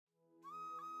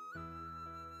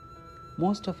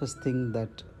Most of us think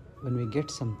that when we get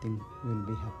something, we will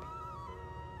be happy.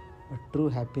 But true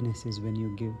happiness is when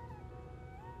you give.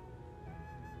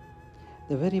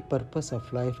 The very purpose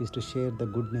of life is to share the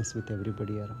goodness with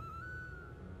everybody around.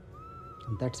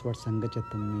 And that's what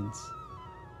Sangachatam means.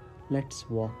 Let's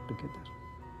walk together.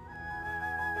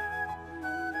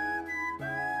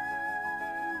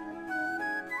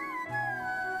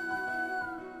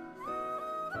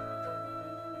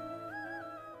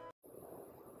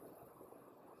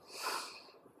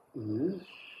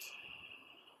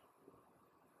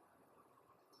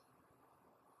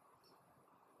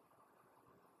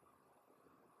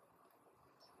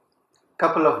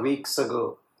 Couple of weeks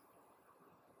ago,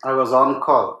 I was on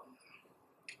call,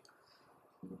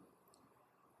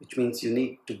 which means you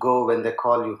need to go when they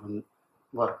call you from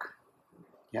work.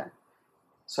 Yeah.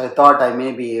 So I thought I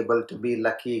may be able to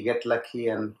get lucky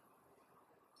and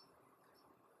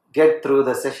get through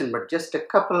the session, but just a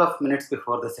couple of minutes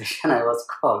before the session I was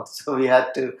called. So we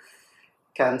had to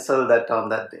cancel that on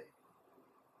that day.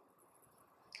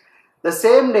 The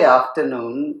same day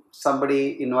afternoon,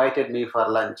 somebody invited me for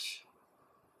lunch.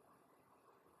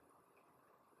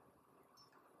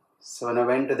 So when I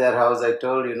went to their house, I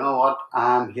told, you know what,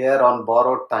 I am here on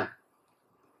borrowed time.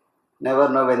 Never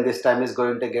know when this time is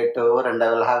going to get over and I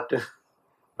will have to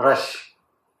rush.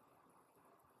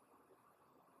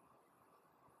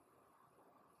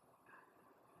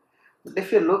 But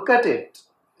if you look at it,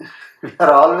 we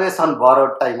are always on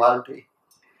borrowed time, aren't we?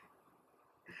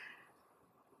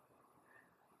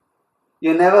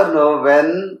 You never know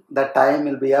when the time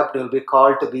will be up, you will be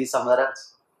called to be somewhere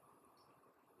else.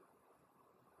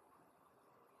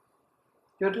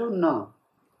 You don't know.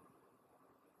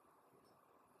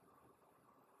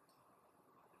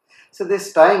 So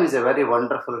this time is a very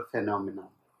wonderful phenomenon.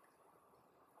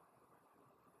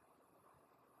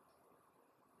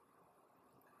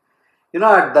 You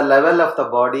know, at the level of the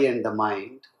body and the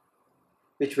mind,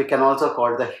 which we can also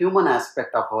call the human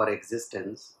aspect of our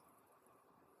existence,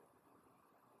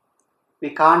 we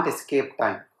can't escape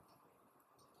time.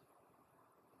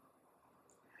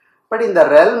 But in the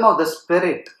realm of the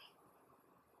spirit,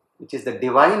 which is the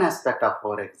divine aspect of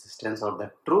our existence or the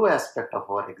true aspect of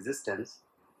our existence,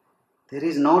 there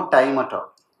is no time at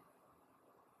all.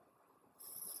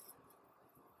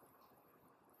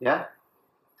 Yeah?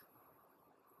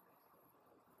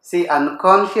 See,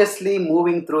 unconsciously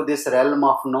moving through this realm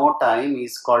of no time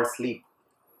is called sleep.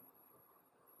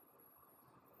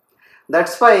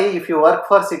 That's why if you work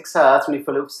for 6 hours and if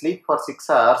you sleep for 6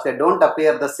 hours, they don't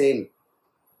appear the same.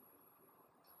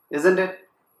 Isn't it?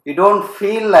 You don't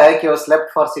feel like you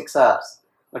slept for 6 hours,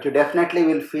 but you definitely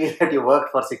will feel that you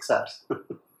worked for 6 hours.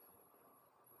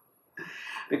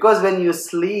 Because when you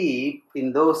sleep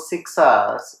in those 6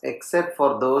 hours, except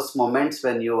for those moments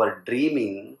when you were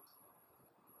dreaming,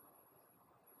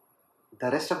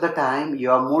 the rest of the time you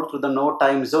are moved through the no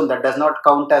time zone. That does not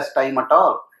count as time at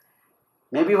all.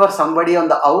 Maybe for somebody on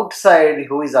the outside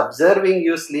who is observing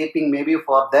you sleeping, maybe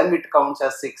for them it counts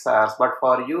as 6 hours, but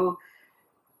for you,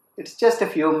 it's just a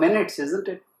few minutes, isn't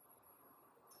it?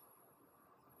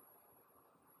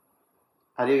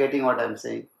 Are you getting what I'm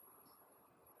saying?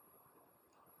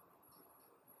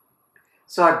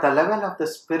 So at the level of the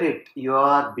spirit, you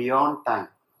are beyond time.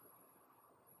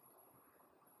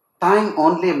 Time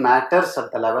only matters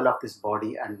at the level of this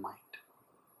body and mind.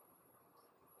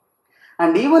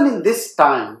 And even in this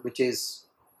time, which is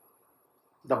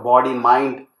the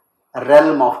body-mind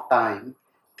realm of time,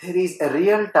 there is a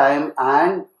real time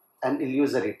and an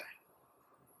illusory time.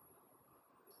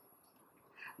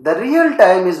 The real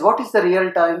time is, what is the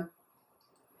real time?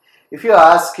 If you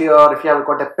ask if you have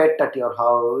got a pet at your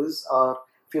house, or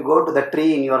if you go to the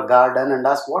tree in your garden and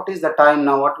ask, what is the time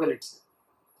now, what will it say?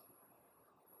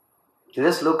 You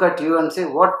just look at you and say,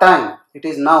 what time? It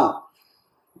is now.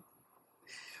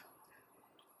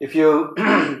 If you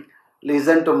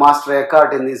listen to Master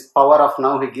Eckhart in his Power of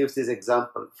Now, he gives this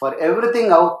example. For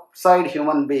everything outside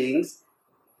human beings,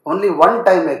 only one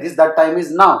time exists, that time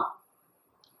is now.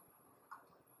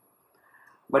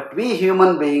 But we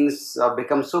human beings have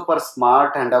become super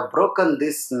smart and have broken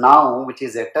this now, which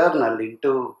is eternal,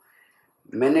 into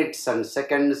minutes and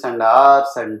seconds and hours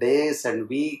and days and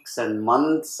weeks and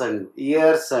months and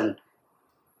years and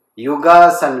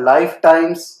yugas and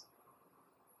lifetimes.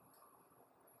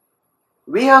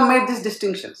 We have made these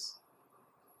distinctions,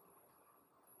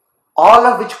 all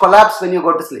of which collapse when you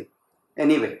go to sleep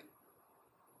anyway.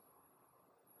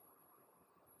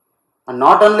 And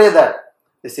not only that,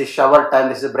 this is shower time,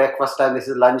 this is breakfast time, this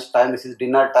is lunch time, this is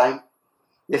dinner time,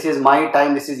 this is my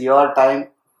time, this is your time.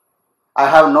 I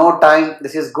have no time,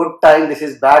 this is good time, this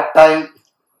is bad time.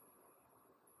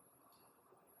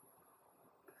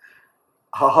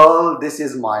 All this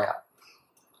is Maya.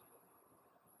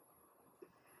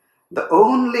 The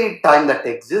only time that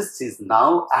exists is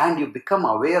now, and you become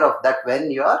aware of that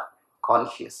when you are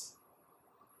conscious.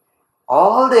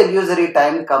 All the illusory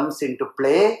time comes into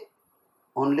play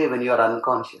only when you are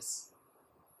unconscious.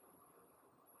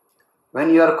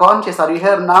 When you are conscious, are you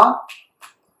here now?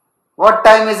 What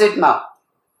time is it now?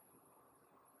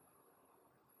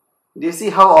 Do you see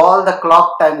how all the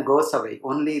clock time goes away?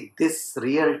 Only this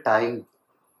real time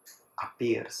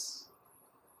appears.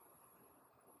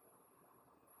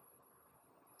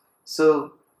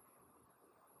 So,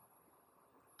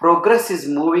 progress is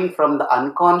moving from the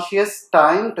unconscious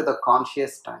time to the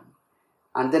conscious time,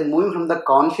 and then moving from the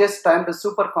conscious time to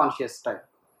superconscious time,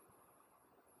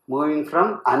 moving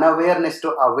from unawareness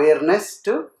to awareness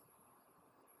to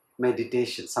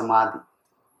meditation, samadhi,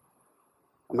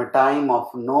 from a time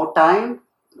of no time,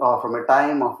 or from a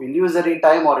time of illusory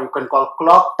time, or you can call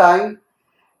clock time,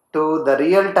 to the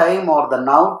real time or the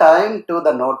now time to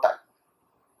the no time.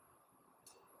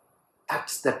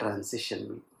 That's the transition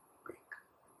we make.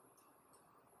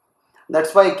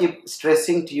 That's why I keep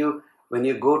stressing to you, when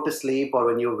you go to sleep or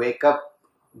when you wake up,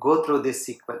 go through this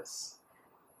sequence.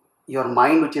 Your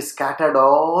mind, which is scattered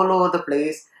all over the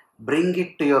place, bring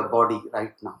it to your body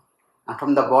right now. And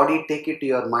from the body, take it to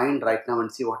your mind right now and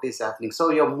see what is happening.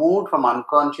 So you're moved from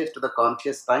unconscious to the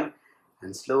conscious time,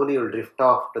 and slowly you'll drift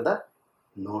off to the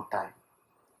no time.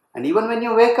 And even when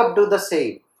you wake up, do the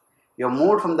same. You're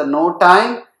moved from the no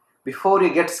time. Before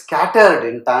you get scattered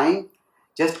in time,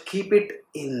 just keep it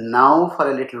in now for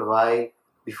a little while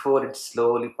before it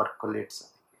slowly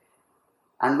percolates.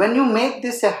 And when you make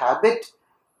this a habit,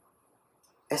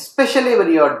 especially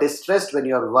when you are distressed, when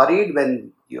you are worried,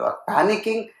 when you are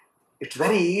panicking, it's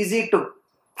very easy to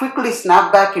quickly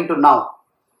snap back into now.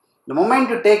 The moment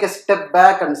you take a step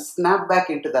back and snap back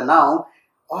into the now,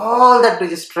 all that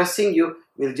which is stressing you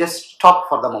will just stop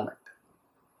for the moment.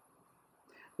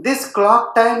 This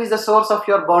clock time is the source of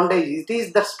your bondage. It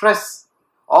is the stress.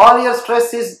 All your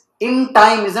stress is in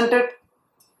time, isn't it?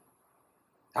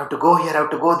 I have to go here, I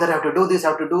have to go there, I have to do this, I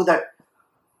have to do that.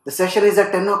 The session is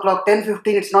at 10 o'clock, 10:15,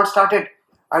 it's not started.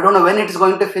 I don't know when it's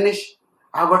going to finish.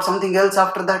 I've got something else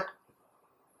after that.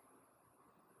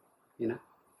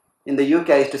 In the UK,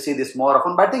 I used to see this more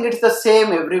often, but I think it's the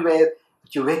same everywhere.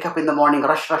 You wake up in the morning,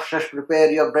 rush,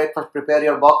 prepare your breakfast, prepare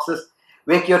your boxes,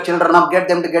 wake your children up, get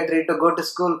them to get ready to go to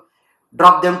school,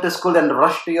 drop them to school and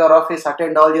rush to your office,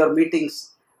 attend all your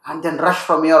meetings, and then rush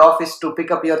from your office to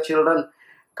pick up your children,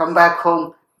 come back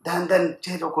home, then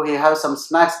okay, have some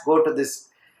snacks, go to this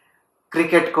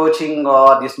cricket coaching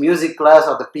or this music class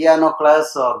or the piano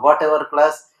class or whatever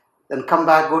class, then come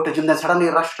back, go to gym, then suddenly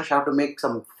rush, have to make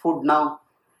some food now,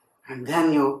 and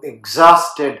then you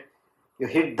exhausted, you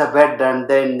hit the bed and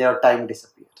then your time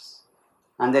disappears.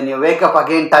 And then you wake up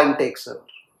again, time takes over.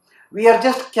 We are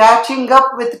just catching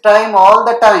up with time all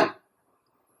the time.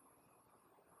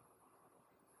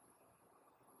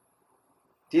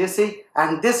 Do you see?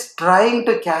 And this trying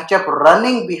to catch up,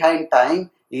 running behind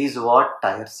time is what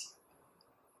tires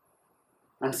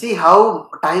you. And see how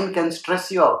time can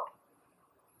stress you out.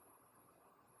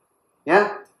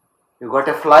 Yeah? You got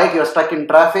a flight, you're stuck in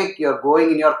traffic, you're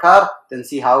going in your car, then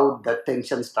see how the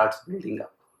tension starts building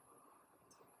up.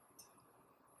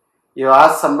 You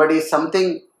ask somebody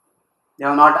something, they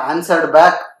have not answered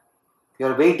back,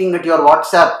 you're waiting at your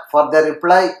WhatsApp for their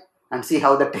reply, and see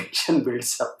how the tension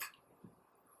builds up.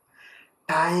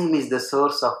 Time is the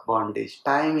source of bondage.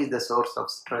 Time is the source of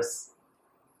stress.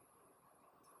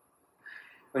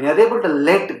 When you're able to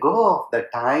let go of the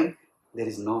time, there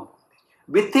is no bondage.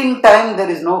 Within time, there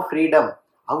is no freedom.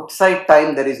 Outside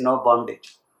time, there is no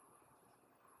bondage.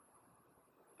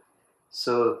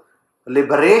 So,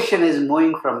 liberation is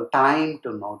moving from time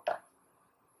to no time.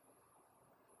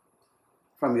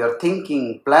 From your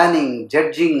thinking, planning,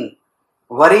 judging,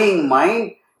 worrying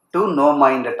mind to no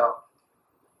mind at all.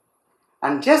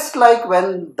 And just like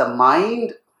when the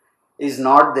mind is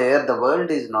not there, the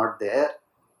world is not there.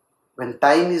 When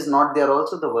time is not there,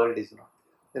 also the world is not.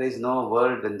 There is no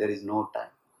world when there is no time.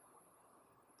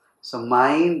 So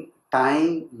mind,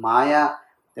 time, Maya,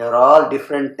 they are all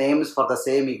different names for the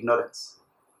same ignorance.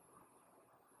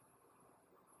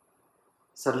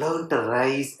 So learn to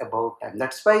rise above time.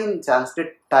 That's why in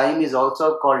Sanskrit, time is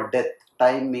also called death.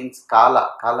 Time means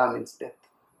kala. Kala means death.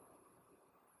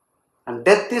 And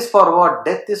death is for what?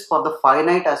 Death is for the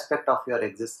finite aspect of your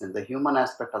existence, the human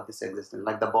aspect of this existence,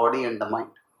 like the body and the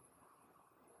mind.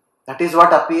 That is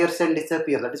what appears and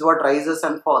disappears. That is what rises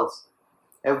and falls.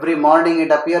 Every morning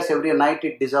it appears, every night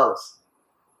it dissolves.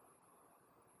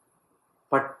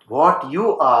 But what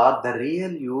you are, the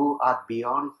real you, are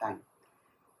beyond time.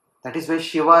 That is why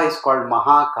Shiva is called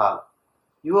Mahakala.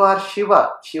 You are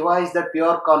Shiva. Shiva is that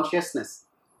pure consciousness.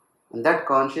 And that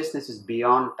consciousness is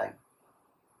beyond time.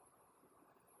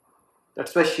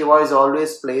 That's why Shiva is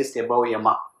always placed above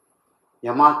Yama.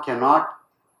 Yama cannot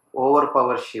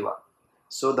overpower Shiva.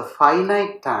 So the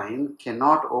finite time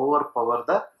cannot overpower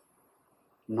the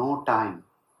no time.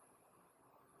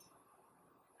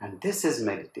 And this is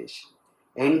meditation.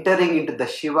 Entering into the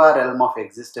Shiva realm of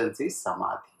existence is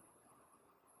Samadhi.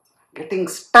 Getting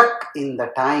stuck in the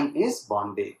time is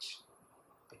bondage.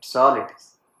 It's all it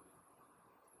is.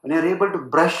 When you're able to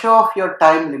brush off your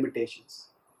time limitations,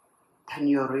 then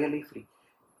you're really free.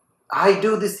 I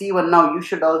do this even now. You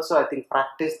should also, I think,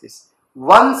 practice this.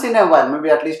 Once in a while, maybe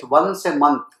at least once a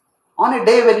month, on a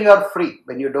day when you are free,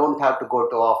 when you don't have to go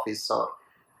to office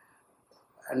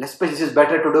and especially this is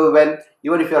better to do when,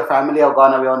 even if your family have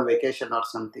gone away on vacation or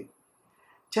something.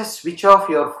 Just switch off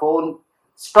your phone,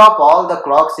 stop all the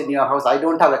clocks in your house. I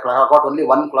don't have a clock, I've got only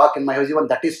one clock in my house, even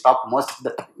that is stopped most of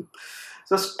the time.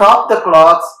 So stop the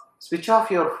clocks, switch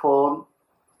off your phone,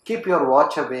 keep your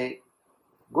watch away,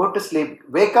 go to sleep,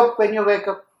 wake up when you wake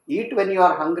up, eat when you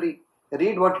are hungry, do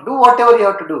whatever you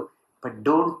have to do, but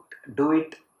don't do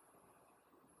it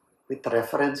with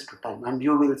reference to time, and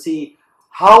you will see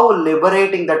how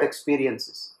liberating that experience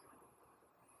is.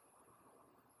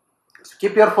 So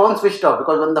keep your phone switched off,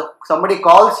 because when somebody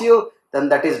calls you, then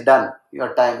that is done.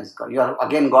 Your time is gone. You are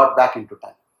again got back into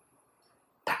time.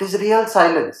 That is real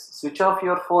silence. Switch off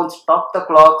your phone, stop the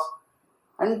clocks,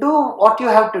 and do what you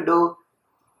have to do.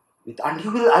 And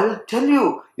I will tell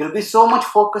you, you'll be so much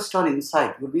focused on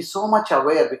inside. You'll be so much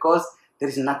aware, because there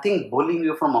is nothing bullying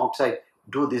you from outside.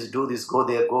 Do this, go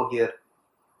there, go here.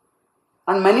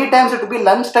 And many times it would be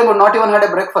lunchtime or not even had a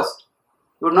breakfast.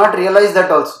 You would not realize that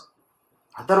also.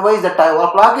 Otherwise, the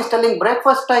clock is telling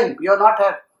breakfast time. You are not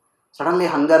had. Suddenly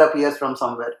hunger appears from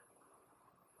somewhere.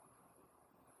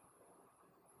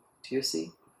 Do you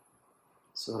see?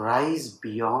 So rise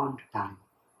beyond time.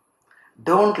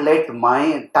 Don't let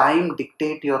my time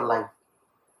dictate your life.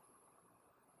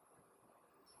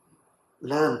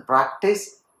 Learn,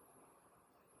 practice,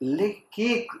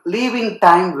 keep leaving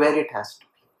time where it has to be.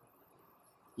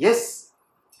 Yes,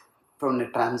 from the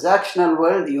transactional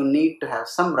world, you need to have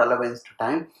some relevance to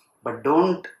time, but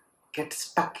don't get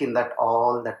stuck in that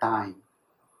all the time.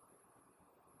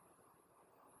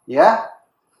 Yeah?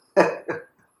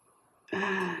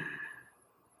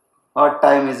 What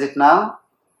time is it now?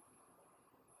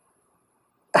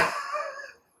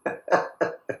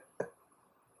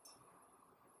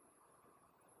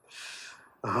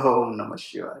 Om Namah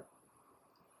Shivaya.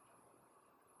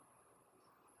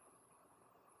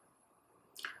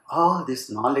 All this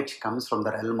knowledge comes from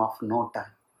the realm of no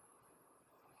time.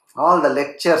 All the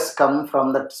lectures come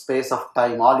from that space of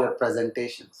time, all your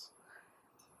presentations.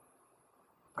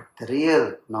 But the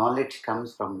real knowledge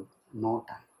comes from no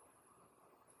time.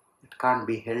 It can't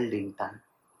be held in time.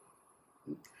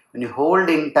 When you hold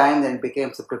in time, then it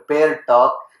becomes a prepared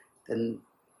talk, then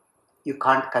you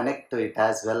can't connect to it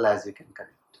as well as you can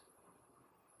connect.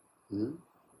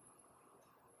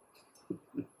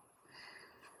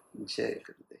 Jai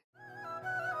Guru.